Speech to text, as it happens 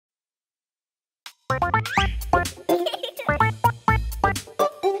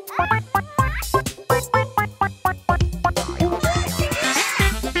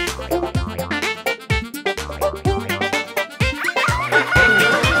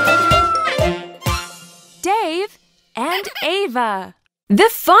Ava. The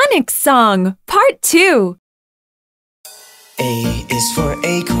Phonics Song, Part 2. A is for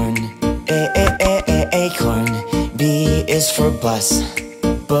acorn, acorn. B is for bus,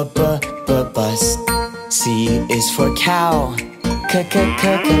 bus. C is for cow,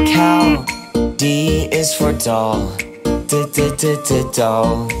 cow. D is for doll,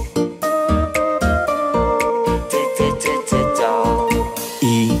 doll.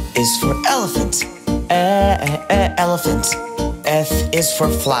 E is for elephant, elephant. F is for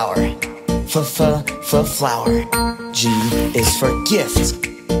flower, flower. G is for gift,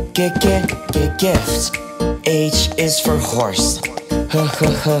 gift. H is for horse,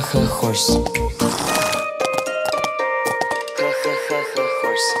 horse.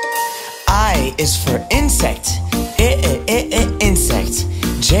 I is for insect, insect.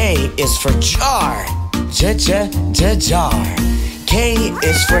 J is for jar, jar. K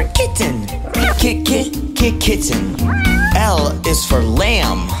is for kitten, kitten. L is for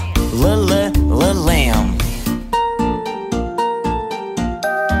lamb, lamb.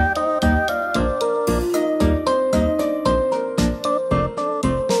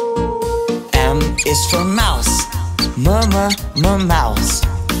 M is for mouse, mouse.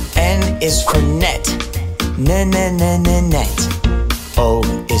 N is for net, net. O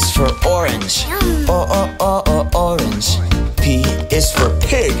is for orange, orange. P is for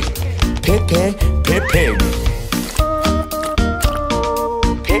pig, pig.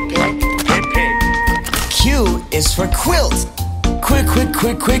 Q is for quilt,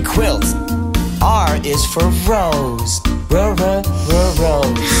 quilt. R is for rose, rose.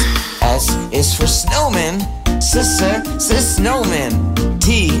 S is for snowman, snowman.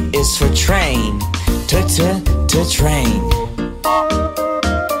 T is for train, train.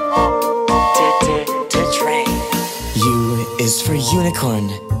 Train. U is for unicorn,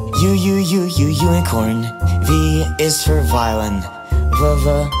 unicorn. V is for violin,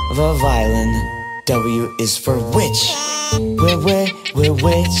 violin. W is for witch,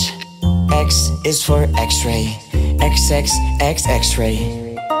 witch. X is for x-ray, x-ray.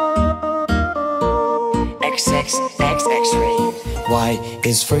 X-ray. Y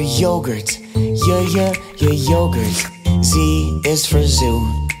is for yogurt, yogurt. Z is for zoo,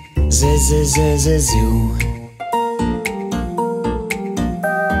 zoo.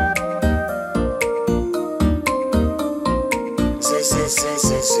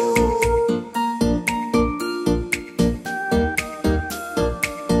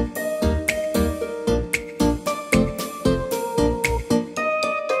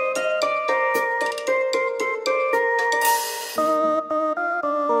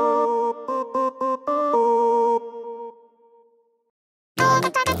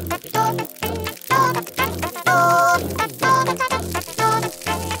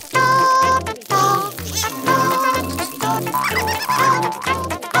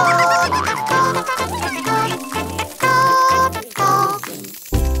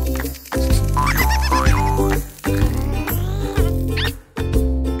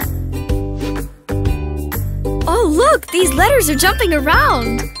 These letters are jumping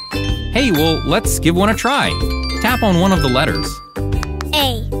around. Hey, well, let's give one a try. Tap on one of the letters.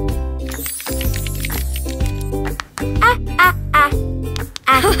 A.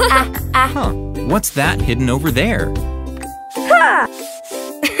 Huh, what's that hidden over there?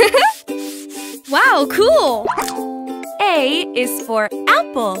 Wow, cool. A is for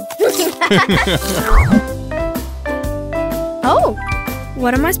apple. Oh,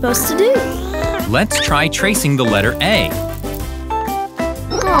 what am I supposed to do? Let's try tracing the letter A.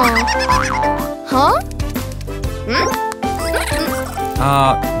 Huh?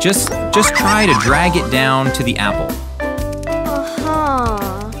 Just try to drag it down to the apple.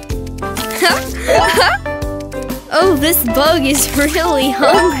 Oh, this bug is really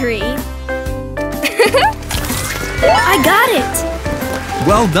hungry. I got it!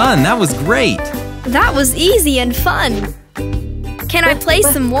 Well done, that was great! That was easy and fun. Can I play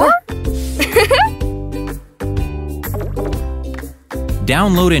some more?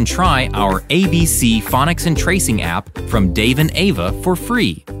 Download and try our ABC Phonics and Tracing app from Dave and Ava for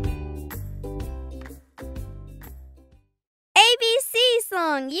free. ABC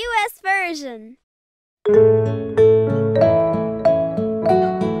Song, US version.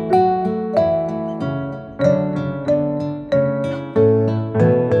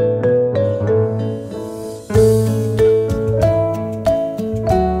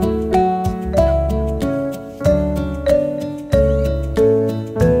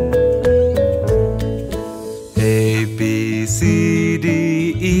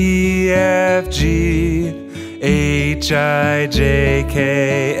 H-I-J-K-L-M-N-O-P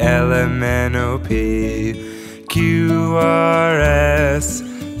Q, R, S,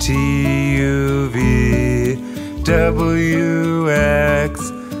 T, U, V, W,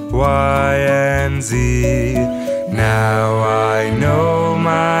 X, Y, and Z. Now I know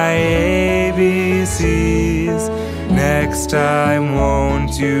my ABCs. Next time,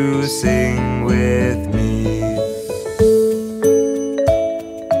 won't you sing with me?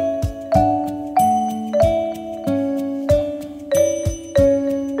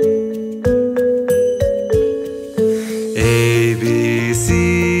 A, B,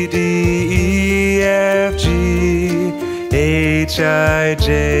 C, D, E, F, G, H, I,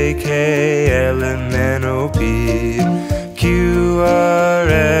 J, K, L, M, N, O, P, Q, R,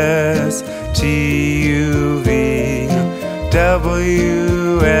 S, T, U, V,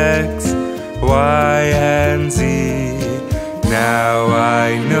 W, X, Y, and Z. Now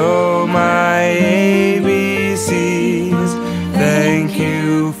I know my ABCs. Thank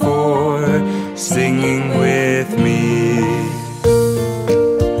you for singing with me.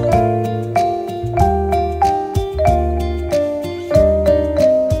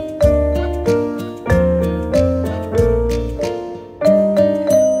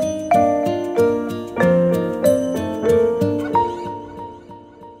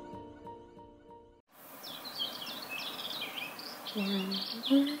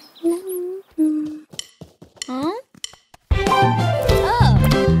 Huh?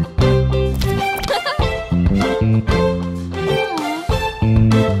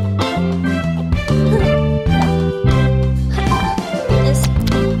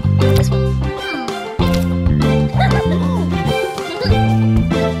 This one.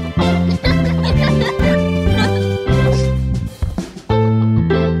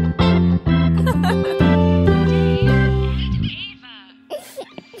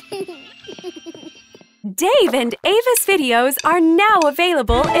 Dave and Ava's videos are now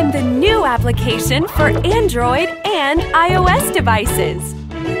available in the new application for Android and iOS devices.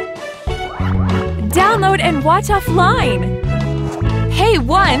 Download and watch offline. Pay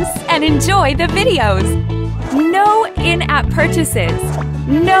once and enjoy the videos. No in-app purchases.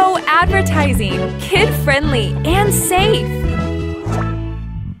 No advertising. Kid-friendly and safe.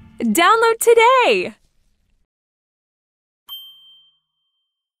 Download today.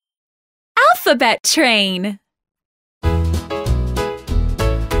 Alphabet Train.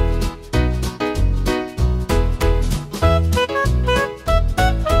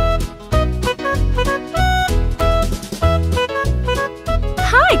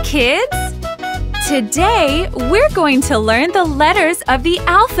 Hi, kids! Today, we're going to learn the letters of the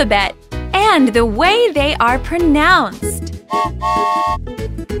alphabet and the way they are pronounced.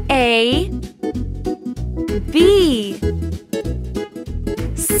 A, B,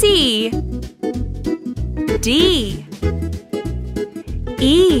 C, D,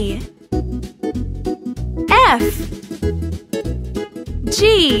 E, F,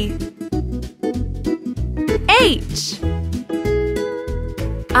 G, H,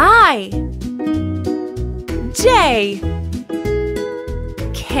 I, J,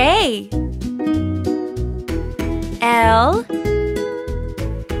 K, L,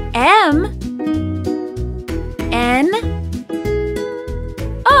 M, N,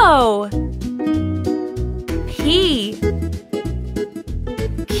 O, P,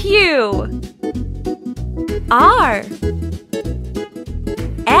 Q, R,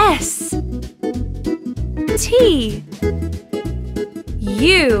 S, T,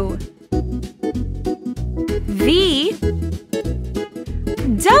 U, V,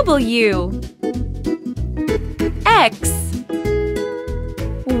 W, X,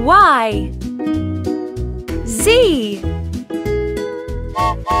 Y, Z.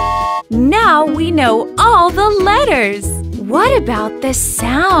 Now we know all the letters. What about the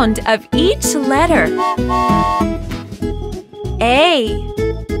sound of each letter? A.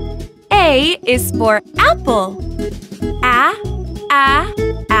 A is for apple.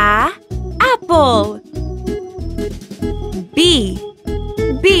 Apple. B.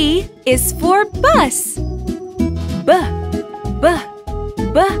 B is for bus.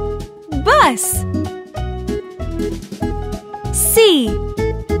 Bus. C.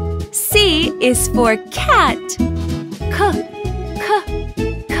 C is for cat.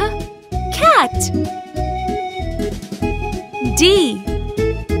 Cat. D.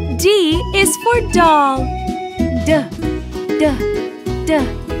 D is for doll.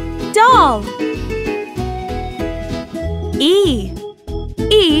 Doll. E.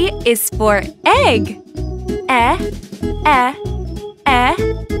 E is for egg.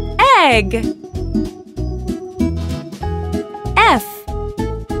 Egg. F.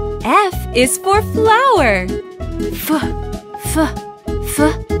 F is for flower.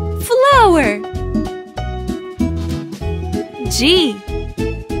 Flower. G.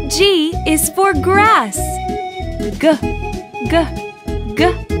 G is for grass. G, g, g,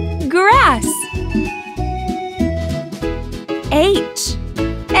 grass. H.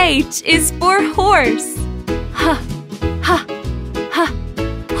 H is for horse. H, h, h,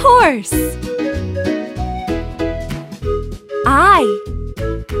 horse.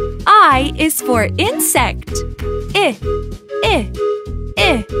 I is for insect. I,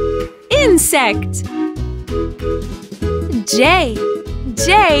 insect. J. J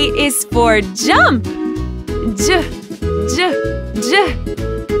is for jump. J, j, j,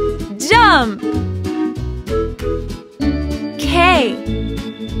 jump. K.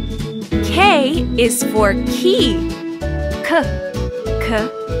 K is for key. K, k,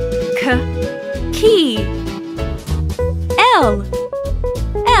 k, key. L.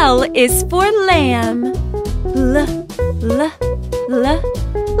 L is for lamb. L, l, l,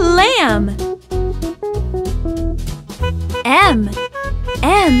 lamb. M.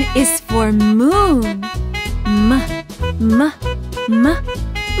 M is for moon. M, m, m,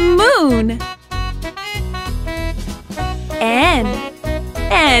 moon. N.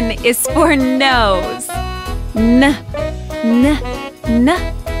 N is for nose. N, n, n,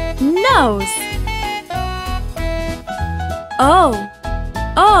 nose. O.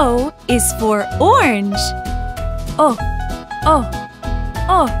 O is for orange. O,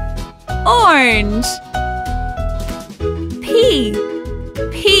 orange. P.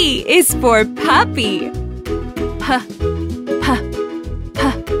 P is for puppy. P, p, p,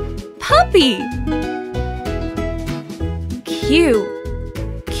 puppy. Q.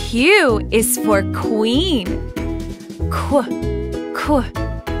 Q is for queen. Qu, qu,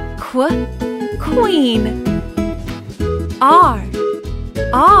 qu, queen. R.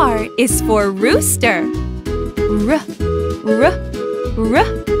 R is for rooster. R, r, r,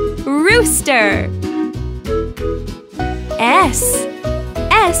 rooster. S.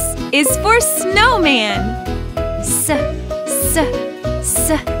 S is for snowman. S, s,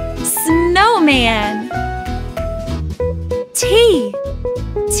 s, snowman. T.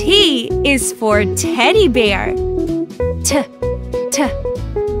 T is for teddy bear. T, t,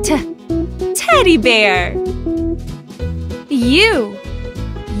 t, teddy bear. U.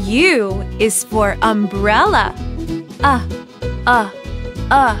 U is for umbrella.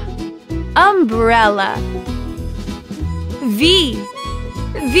 Umbrella. V.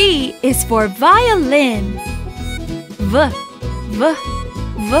 V is for violin. V, v,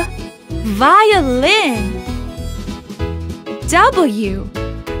 v, violin. W.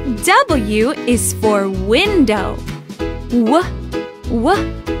 W is for window. W, w,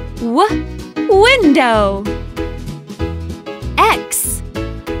 w, window. X.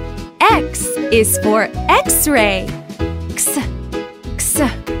 X is for X-ray. X, x,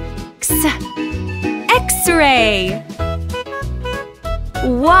 x, X-ray.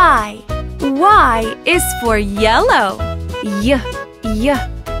 Y. Y is for yellow. Y, y,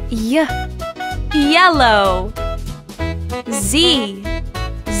 y, yellow. Z.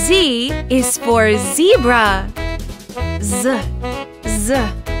 Z is for zebra. Z, z,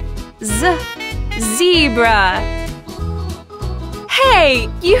 z, zebra. Hey,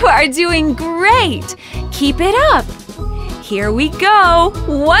 you are doing great! Keep it up! Here we go!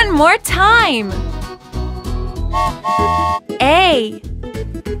 One more time! A.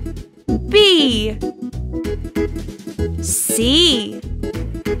 B. C.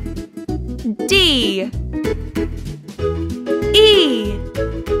 D. E.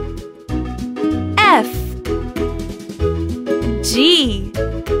 F. G.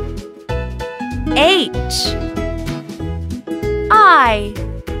 H. I.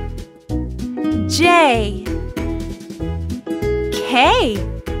 J. K.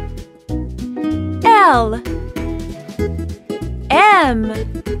 L. M.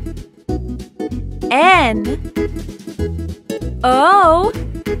 N. O.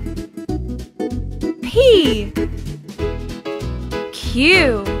 P.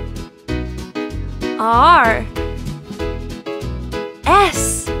 Q. R.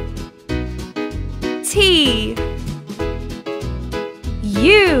 S. T.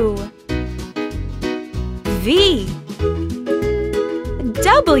 U. V.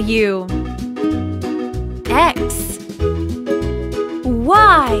 W. X.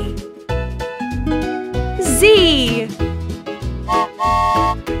 Y. Z.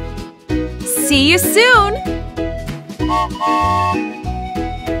 See you soon!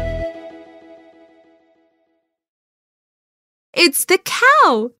 It's the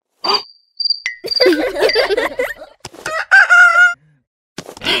cow!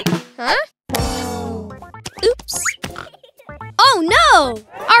 Huh? Oops. Oh no!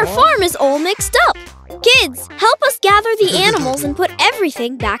 Our farm is all mixed up. Kids, help us gather the animals and put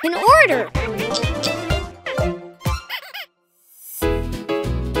everything back in order.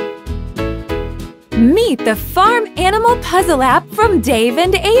 Meet the Farm Animal Puzzle app from Dave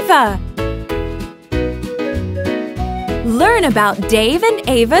and Ava. Learn about Dave and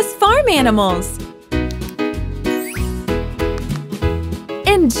Ava's farm animals.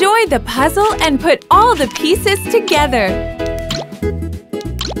 Enjoy the puzzle and put all the pieces together.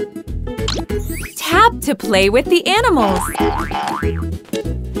 Tap to play with the animals.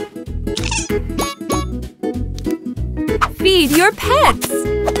 Feed your pets.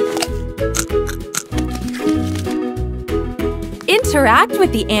 Interact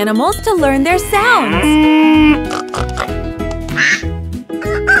with the animals to learn their sounds.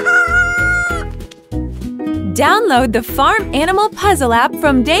 Download the Farm Animal Puzzle app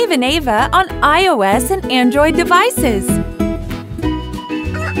from Dave and Ava on iOS and Android devices.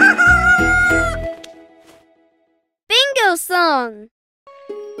 Bingo song.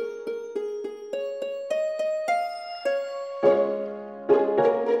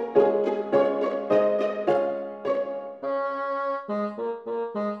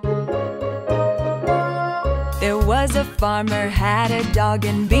 There was a farmer, had a dog,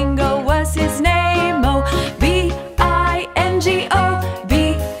 and Bingo was his name. Oh, B-I-N-G-O,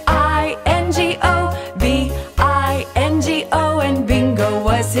 B-I-N-G-O, B-I-N-G-O, and Bingo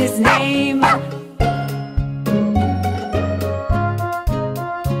was his name.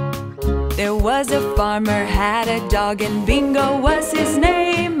 There was a farmer, had a dog, and Bingo was his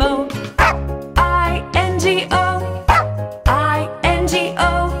name. Oh, I-N-G-O,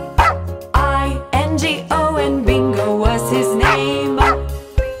 I-N-G-O, I-N-G-O, and Bingo was his name.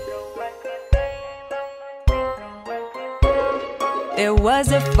 There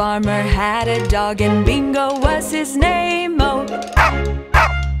was a farmer, had a dog, and Bingo was his name. Oh,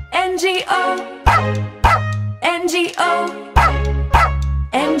 N-G-O, N-G-O,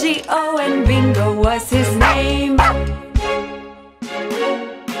 N-G-O, and Bingo was his name.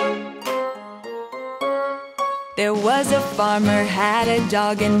 There was a farmer, had a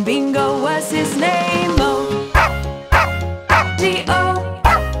dog, and Bingo was his name. Oh, G-O,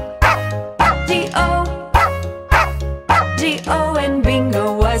 G-O, G-O, and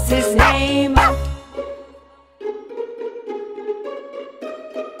Bingo was his name.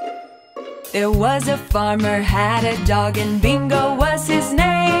 There was a farmer, had a dog, and Bingo was his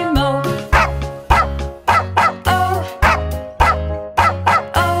name. Oh, oh,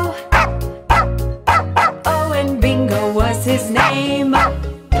 oh, oh, and Bingo was his name.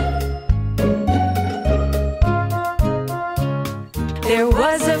 There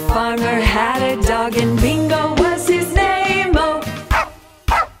was a farmer, had a dog, and Bingo was his name. Oh,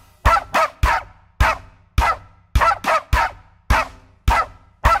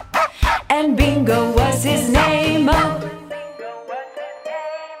 and Bingo was his name. Oh,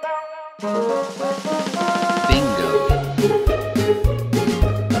 Bingo.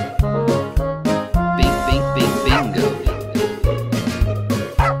 Bing, bing, bing, bingo.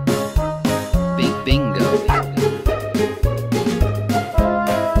 Bing, bingo.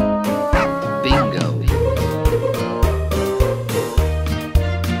 Bingo.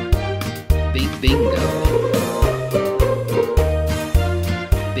 Bing, bingo.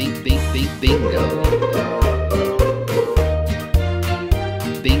 Bing, bing, bing, bingo.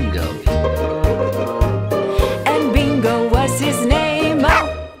 Bingo. and Bingo was his name.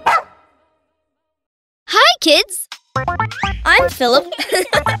 Oh, Hi, kids. I'm Philip.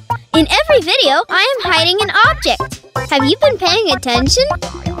 In every video, I am hiding an object. Have you been paying attention?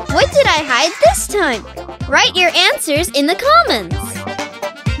 What did I hide this time? Write your answers in the comments.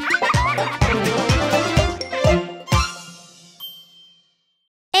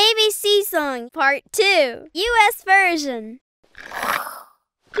 ABC Song Part 2, US version.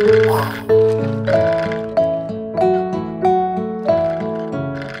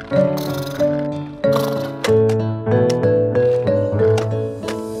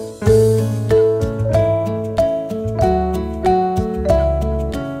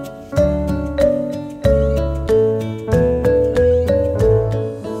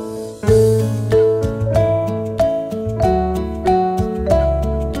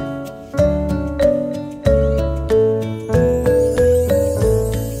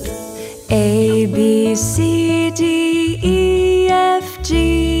 A, B, C, D, E, F,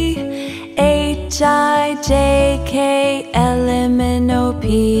 G, H, I, J, K, L, M, N, O,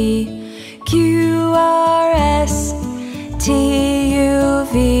 P, Q, R, S, T, U,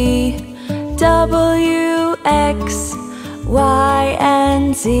 V, W, X, Y,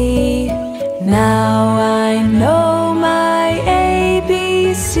 and Z. Now I know my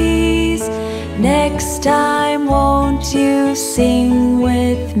ABCs. Next time, won't you sing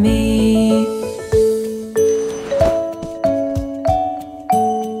with me?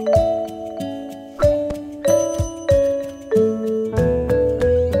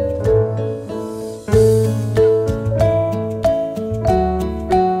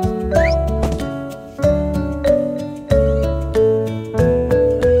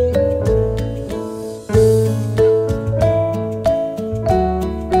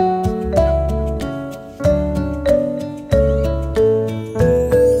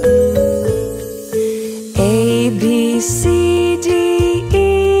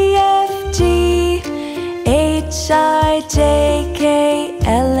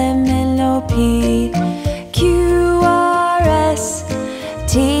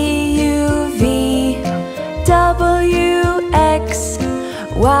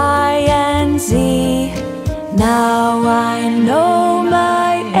 Now I know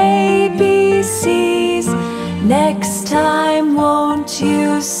my ABCs. Next time, won't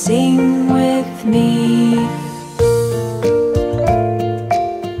you sing with me?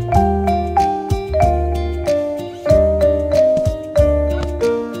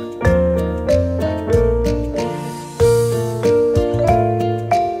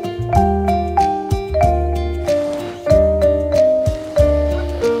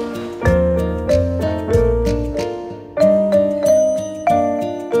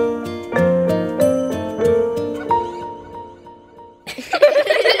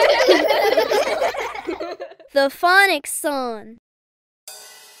 The Phonics Song.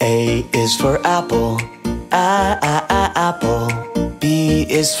 A is for apple, apple. B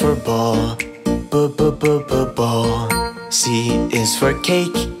is for ball, ball. C is for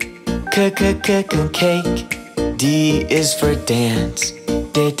cake, cake. D is for dance,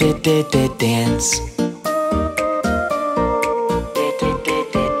 dance.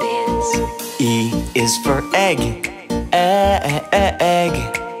 E is for egg, egg.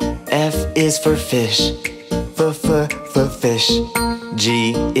 F is for fish, fish.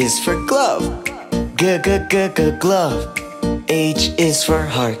 G is for glove, glove. H is for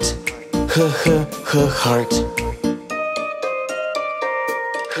heart, heart.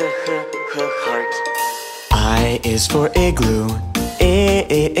 I is for igloo,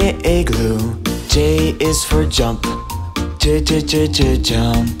 igloo. J is for jump,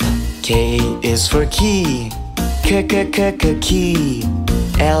 jump. K is for key, key.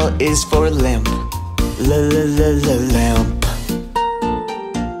 L is for lamp, lamp.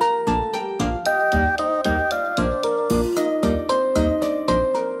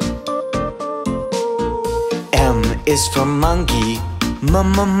 M is for monkey,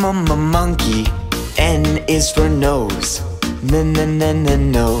 monkey. N is for nose,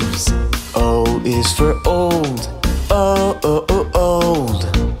 nose. O is for old, old.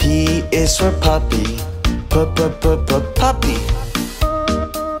 P is for puppy, puppy.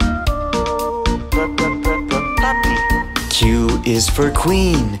 Q is for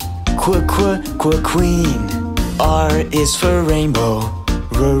queen, queen. R is for rainbow,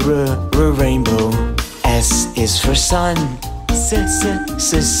 rainbow. S is for sun,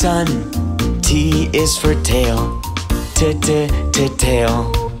 sun. T is for tail,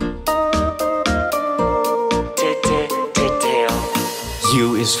 tail.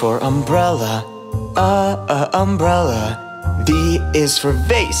 U is for umbrella, umbrella. V is for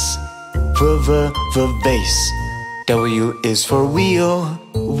vase, vase. W is for wheel,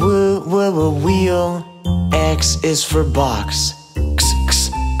 wheel. X is for box,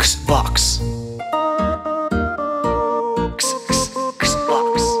 box.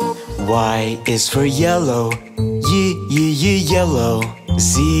 Y is for yellow, yellow.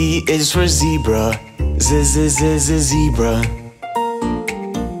 Z is for zebra, zebra.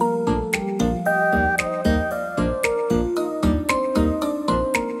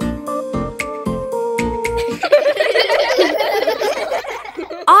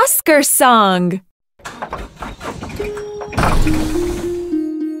 Oscar Song.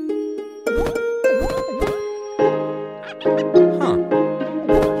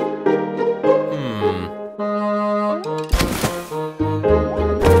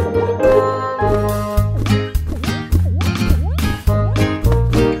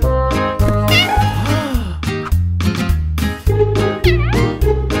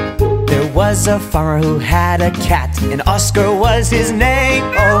 Was a farmer who had a cat, and Oscar was his name.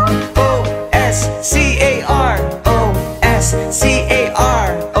 O-S-C-A-R,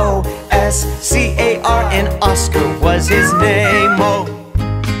 O-S-C-A-R, O-S-C-A-R, and Oscar was his name. Oh.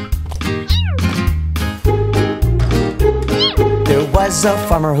 There was a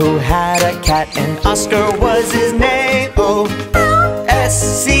farmer who had a cat, and Oscar was his name. O-S-C-A-R,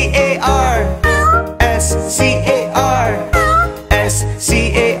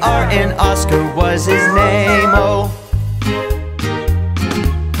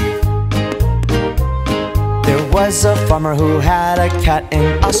 farmer who had a cat,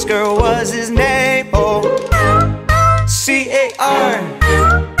 and Oscar was his name. Oh, C-A-R,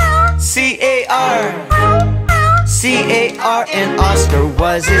 C-A-R, C-A-R, and Oscar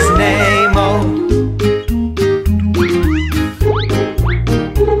was his name. Oh,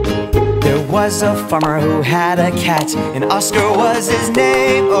 there was a farmer who had a cat, and Oscar was his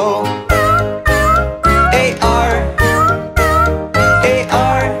name. Oh, A-R,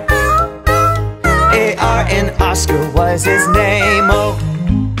 A-R, A-R, and Oscar was his name. Oh,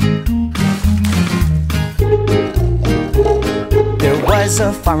 there was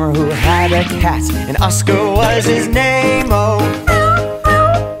a farmer who had a cat, and Oscar was his name. Oh,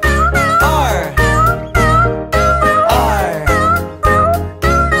 R, R,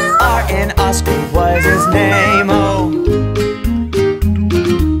 R, and Oscar was his name. Oh,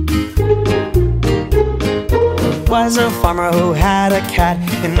 there was a farmer who had a cat,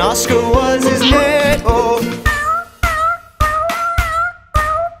 and Oscar was his name. Oh,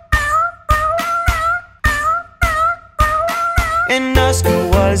 and Oscar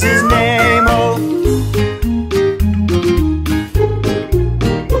was his name. Oh,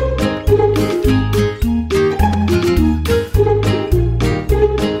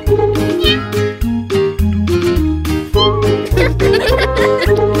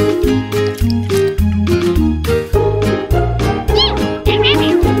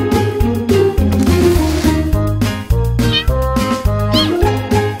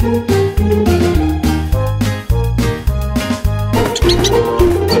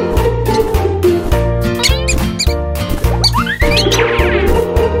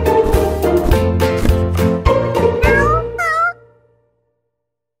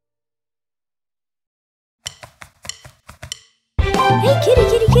 Hey, kitty,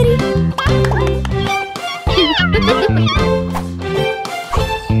 kitty, kitty.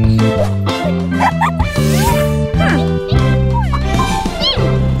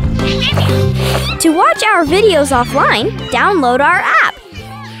 To watch our videos offline, download our app.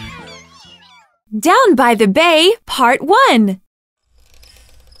 Down by the Bay, Part 1.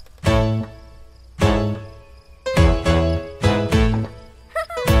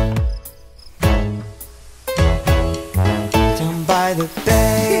 down by the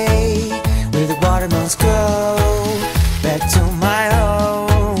bay, where the watermelons grow, back to my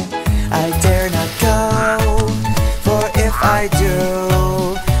home, I dare not go, for if I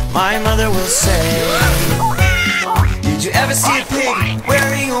do, my mother will say, did you ever see a pig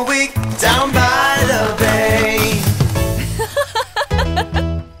wearing a wig down by the bay?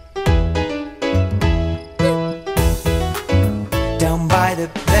 Down by the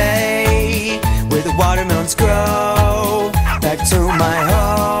bay, where the watermelons grow, back to my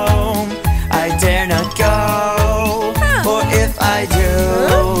home, I dare not go, for if I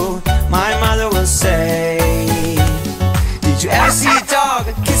do, my mother will say, did you ever see a dog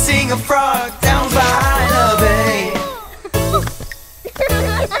kissing a frog down by the bay?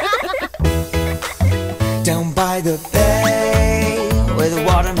 Down by the bay, where the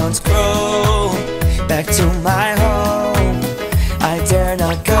watermelons grow, back to my home, I dare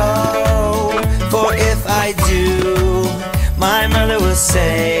not go, for if I do, my mother will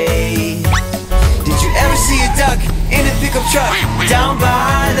say, did you ever see a duck in a pickup truck down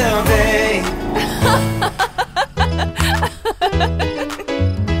by the bay?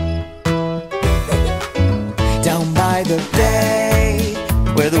 Down by the bay,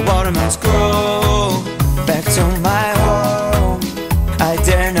 where the watermelons grow, back to my home, I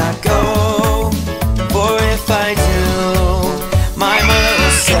dare not go, for if I do, my mother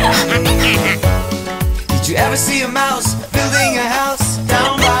will say, did you ever see a mouse building a house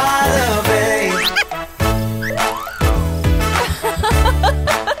down by the bay?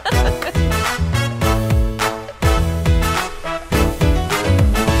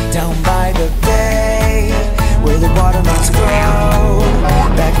 Down by the bay, where the watermelons grow,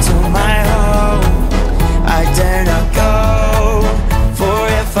 back to my home, I dare not go, for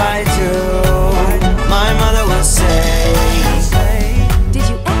if I do, my mother will say, Did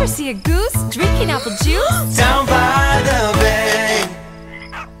you ever see a goose drinking apple juice? down by the bay.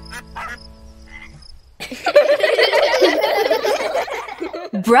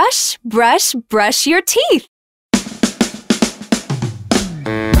 Brush, brush, brush your teeth.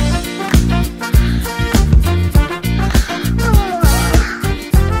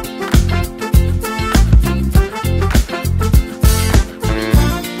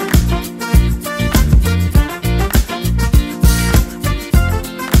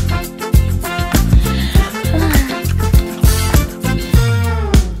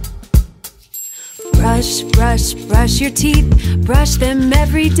 Brush, brush, brush your teeth. Brush them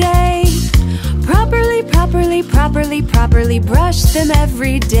every day. Properly, properly, properly, properly brush them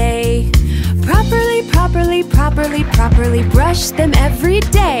every day. Properly, properly, properly, properly brush them every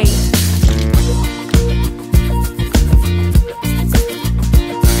day.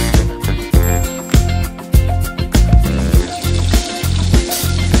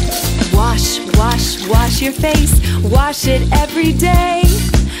 Wash, wash, wash your face. Wash it every day.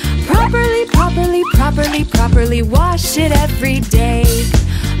 Properly, properly, properly, properly wash it every day.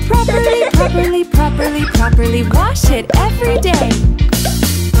 Properly, properly, properly, properly wash it every day.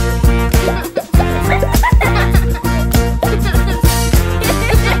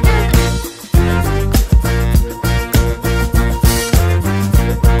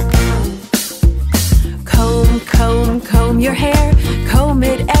 Comb, comb, comb your hair. Comb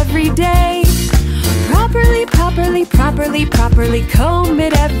it every day. Properly, properly, properly, properly comb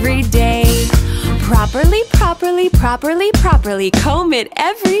it every day. Properly, properly, properly, properly comb it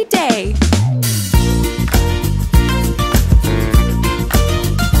every day.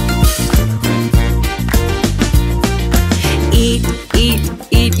 Eat, eat,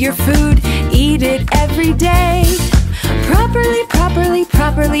 eat your food. Eat it every day. Properly, properly,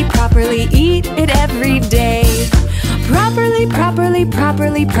 properly, properly eat it every day. Properly, properly,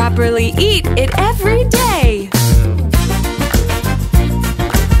 properly, properly eat it every day.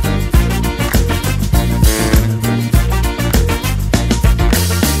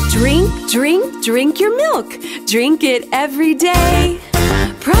 Drink, drink, drink your milk. Drink it every day.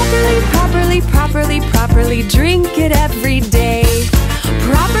 Properly, properly, properly, properly drink it every day.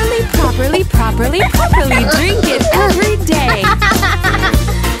 Properly, properly, properly, properly drink it every day.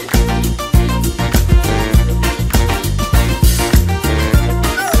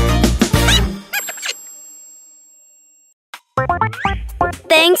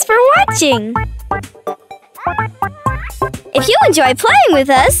 Thanks for watching! If you enjoy playing with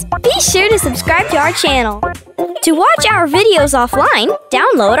us, be sure to subscribe to our channel. To watch our videos offline,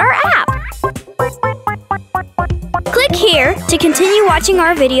 download our app. Click here to continue watching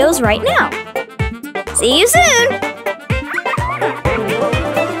our videos right now. See you soon!